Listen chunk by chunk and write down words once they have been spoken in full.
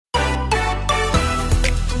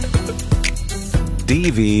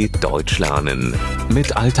DW Deutsch lernen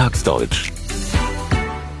mit Alltagsdeutsch.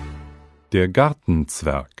 Der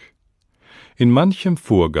Gartenzwerg. In manchem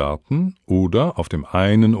Vorgarten oder auf dem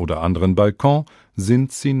einen oder anderen Balkon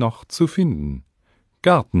sind sie noch zu finden.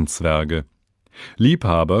 Gartenzwerge.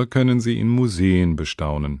 Liebhaber können sie in Museen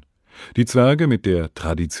bestaunen. Die Zwerge mit der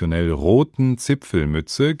traditionell roten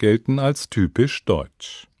Zipfelmütze gelten als typisch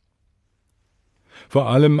deutsch. Vor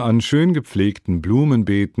allem an schön gepflegten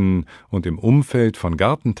Blumenbeeten und im Umfeld von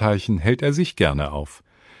Gartenteichen hält er sich gerne auf.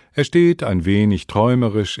 Er steht ein wenig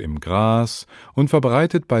träumerisch im Gras und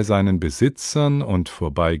verbreitet bei seinen Besitzern und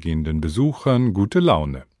vorbeigehenden Besuchern gute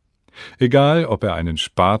Laune. Egal, ob er einen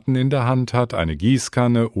Spaten in der Hand hat, eine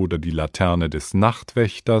Gießkanne oder die Laterne des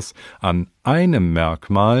Nachtwächters, an einem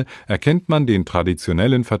Merkmal erkennt man den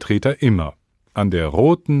traditionellen Vertreter immer: an der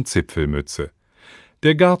roten Zipfelmütze.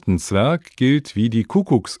 Der Gartenzwerg gilt wie die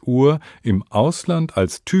Kuckucksuhr im Ausland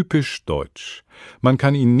als typisch deutsch. Man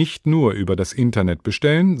kann ihn nicht nur über das Internet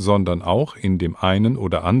bestellen, sondern auch in dem einen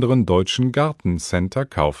oder anderen deutschen Gartencenter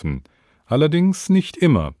kaufen. Allerdings nicht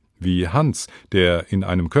immer, wie Hans, der in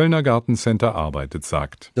einem Kölner Gartencenter arbeitet,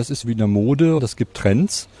 sagt. Das ist wie in der Mode, das gibt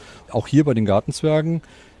Trends, auch hier bei den Gartenzwergen.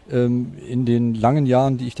 In den langen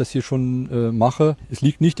Jahren, die ich das hier schon mache, es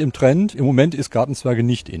liegt nicht im Trend. Im Moment ist Gartenzwerge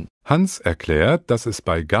nicht in. Hans erklärt, dass es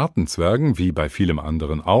bei Gartenzwergen, wie bei vielem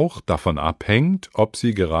anderen auch, davon abhängt, ob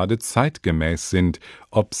sie gerade zeitgemäß sind,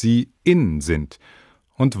 ob sie in sind.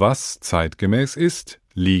 Und was zeitgemäß ist,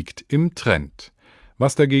 liegt im Trend.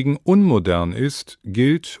 Was dagegen unmodern ist,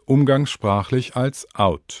 gilt umgangssprachlich als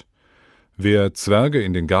out. Wer Zwerge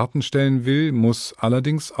in den Garten stellen will, muss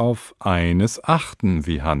allerdings auf eines achten,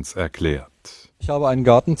 wie Hans erklärt. Ich habe einen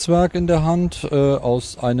Gartenzwerg in der Hand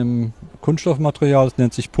aus einem Kunststoffmaterial, das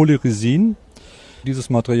nennt sich Polyresin. Dieses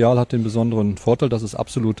Material hat den besonderen Vorteil, dass es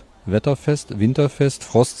absolut wetterfest, winterfest,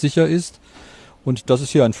 frostsicher ist. Und das ist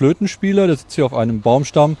hier ein Flötenspieler, der sitzt hier auf einem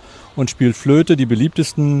Baumstamm und spielt Flöte. Die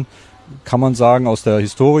beliebtesten, kann man sagen, aus der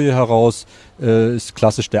Historie heraus, ist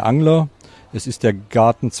klassisch der Angler. Es ist der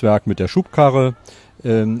Gartenzwerg mit der Schubkarre,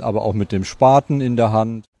 aber auch mit dem Spaten in der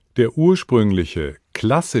Hand. Der ursprüngliche,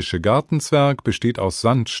 klassische Gartenzwerg besteht aus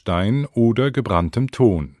Sandstein oder gebranntem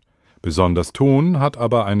Ton. Besonders Ton hat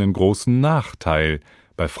aber einen großen Nachteil: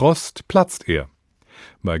 bei Frost platzt er.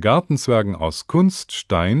 Bei Gartenzwergen aus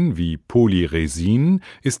Kunststein wie Polyresin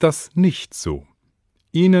ist das nicht so.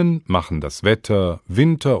 Ihnen machen das Wetter,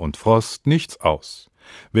 Winter und Frost nichts aus.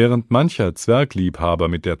 Während mancher Zwergliebhaber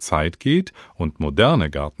mit der Zeit geht und moderne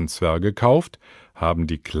Gartenzwerge kauft, haben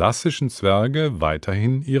die klassischen Zwerge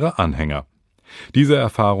weiterhin ihre Anhänger. Diese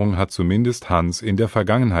Erfahrung hat zumindest Hans in der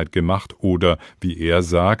Vergangenheit gemacht oder, wie er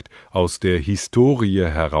sagt, aus der Historie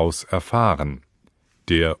heraus erfahren.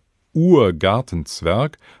 Der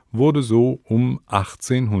Urgartenzwerg wurde so um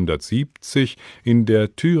 1870 in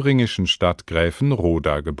der thüringischen Stadt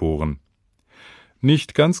Gräfenroda geboren.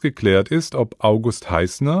 Nicht ganz geklärt ist, ob August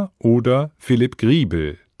Heißner oder Philipp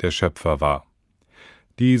Griebel der Schöpfer war.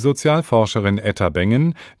 Die Sozialforscherin Etta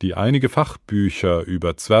Bengen, die einige Fachbücher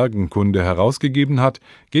über Zwergenkunde herausgegeben hat,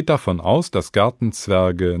 geht davon aus, dass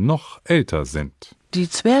Gartenzwerge noch älter sind. Die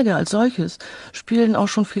Zwerge als solches spielen auch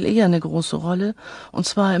schon viel eher eine große Rolle, und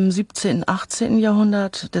zwar im 17., 18.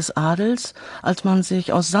 Jahrhundert des Adels, als man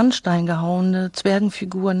sich aus Sandstein gehauene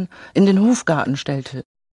Zwergenfiguren in den Hofgarten stellte.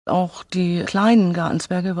 Auch die kleinen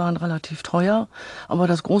Gartenzwerge waren relativ teuer, aber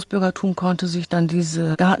das Großbürgertum konnte sich dann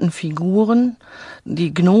diese Gartenfiguren,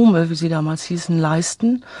 die Gnome, wie sie damals hießen,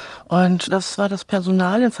 leisten. Und das war das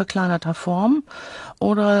Personal in verkleinerter Form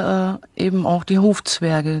oder eben auch die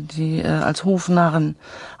Hofzwerge, die als Hofnarren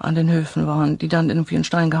an den Höfen waren, die dann irgendwie in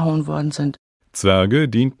Stein gehauen worden sind. Zwerge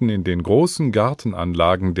dienten in den großen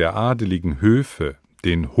Gartenanlagen der adeligen Höfe,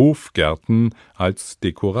 den Hofgärten, als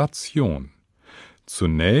Dekoration.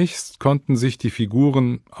 Zunächst konnten sich die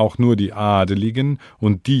Figuren auch nur die Adeligen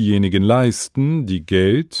und diejenigen leisten, die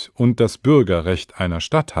Geld und das Bürgerrecht einer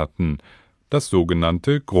Stadt hatten, das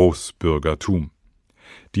sogenannte Großbürgertum.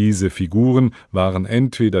 Diese Figuren waren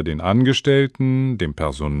entweder den Angestellten, dem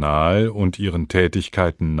Personal und ihren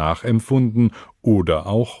Tätigkeiten nachempfunden oder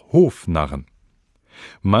auch Hofnarren.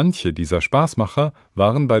 Manche dieser Spaßmacher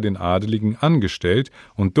waren bei den Adeligen angestellt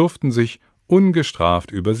und durften sich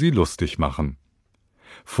ungestraft über sie lustig machen.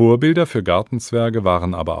 Vorbilder für Gartenzwerge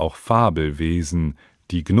waren aber auch Fabelwesen,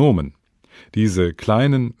 die Gnomen. Diese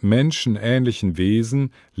kleinen, menschenähnlichen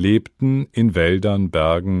Wesen lebten in Wäldern,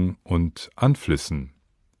 Bergen und an Flüssen.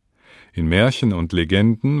 In Märchen und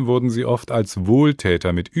Legenden wurden sie oft als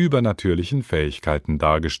Wohltäter mit übernatürlichen Fähigkeiten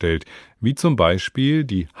dargestellt, wie zum Beispiel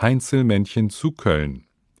die Heinzelmännchen zu Köln.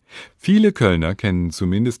 Viele Kölner kennen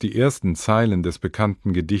zumindest die ersten Zeilen des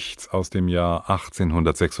bekannten Gedichts aus dem Jahr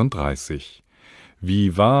 1836.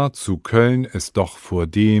 Wie war zu Köln es doch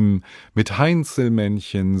vordem, mit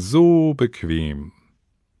Heinzelmännchen so bequem.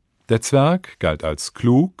 Der Zwerg galt als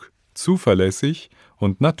klug, zuverlässig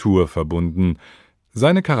und naturverbunden.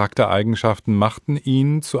 Seine Charaktereigenschaften machten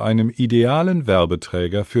ihn zu einem idealen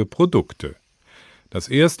Werbeträger für Produkte. Das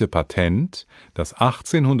erste Patent, das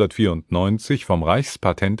 1894 vom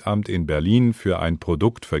Reichspatentamt in Berlin für ein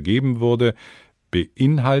Produkt vergeben wurde,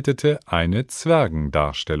 beinhaltete eine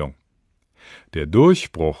Zwergendarstellung. Der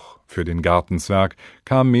Durchbruch für den Gartenzwerg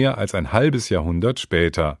kam mehr als ein halbes Jahrhundert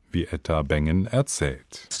später, wie Etta Bengen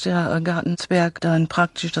erzählt. Der Gartenzwerg dann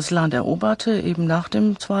praktisch das Land eroberte, eben nach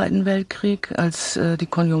dem Zweiten Weltkrieg, als die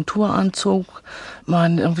Konjunktur anzog,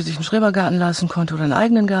 man irgendwie sich einen Schrebergarten leisten konnte oder einen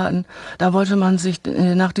eigenen Garten. Da wollte man sich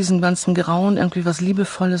nach diesem ganzen Grauen irgendwie was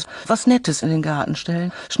Liebevolles, was Nettes in den Garten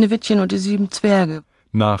stellen. Schneewittchen und die 7 Zwerge.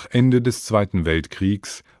 Nach Ende des Zweiten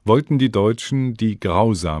Weltkriegs wollten die Deutschen die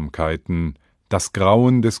Grausamkeiten, das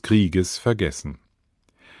Grauen des Krieges vergessen.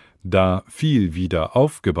 Da viel wieder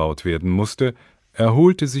aufgebaut werden musste,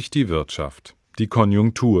 erholte sich die Wirtschaft. Die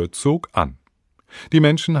Konjunktur zog an. Die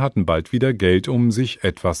Menschen hatten bald wieder Geld, um sich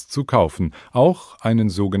etwas zu kaufen, auch einen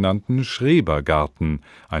sogenannten Schrebergarten,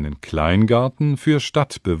 einen Kleingarten für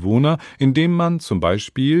Stadtbewohner, in dem man zum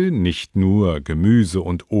Beispiel nicht nur Gemüse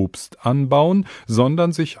und Obst anbauen,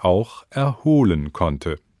 sondern sich auch erholen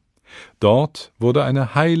konnte. Dort wurde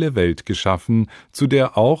eine heile Welt geschaffen, zu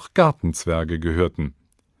der auch Gartenzwerge gehörten.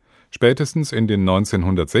 Spätestens in den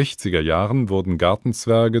 1960er Jahren wurden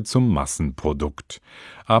Gartenzwerge zum Massenprodukt.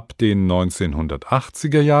 Ab den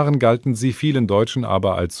 1980er Jahren galten sie vielen Deutschen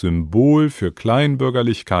aber als Symbol für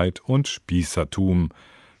Kleinbürgerlichkeit und Spießertum.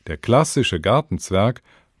 Der klassische Gartenzwerg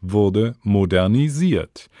wurde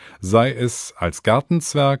modernisiert, sei es als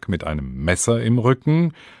Gartenzwerg mit einem Messer im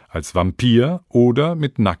Rücken, als Vampir oder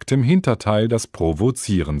mit nacktem Hinterteil, das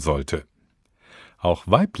provozieren sollte. Auch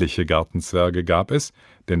weibliche Gartenzwerge gab es,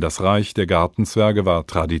 denn das Reich der Gartenzwerge war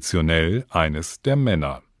traditionell eines der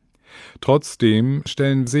Männer. Trotzdem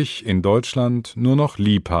stellen sich in Deutschland nur noch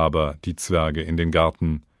Liebhaber die Zwerge in den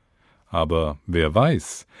Garten. Aber wer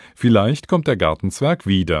weiß, vielleicht kommt der Gartenzwerg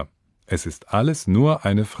wieder. Es ist alles nur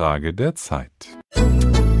eine Frage der Zeit.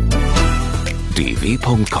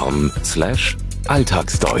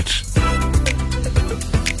 dw.com/Alltagsdeutsch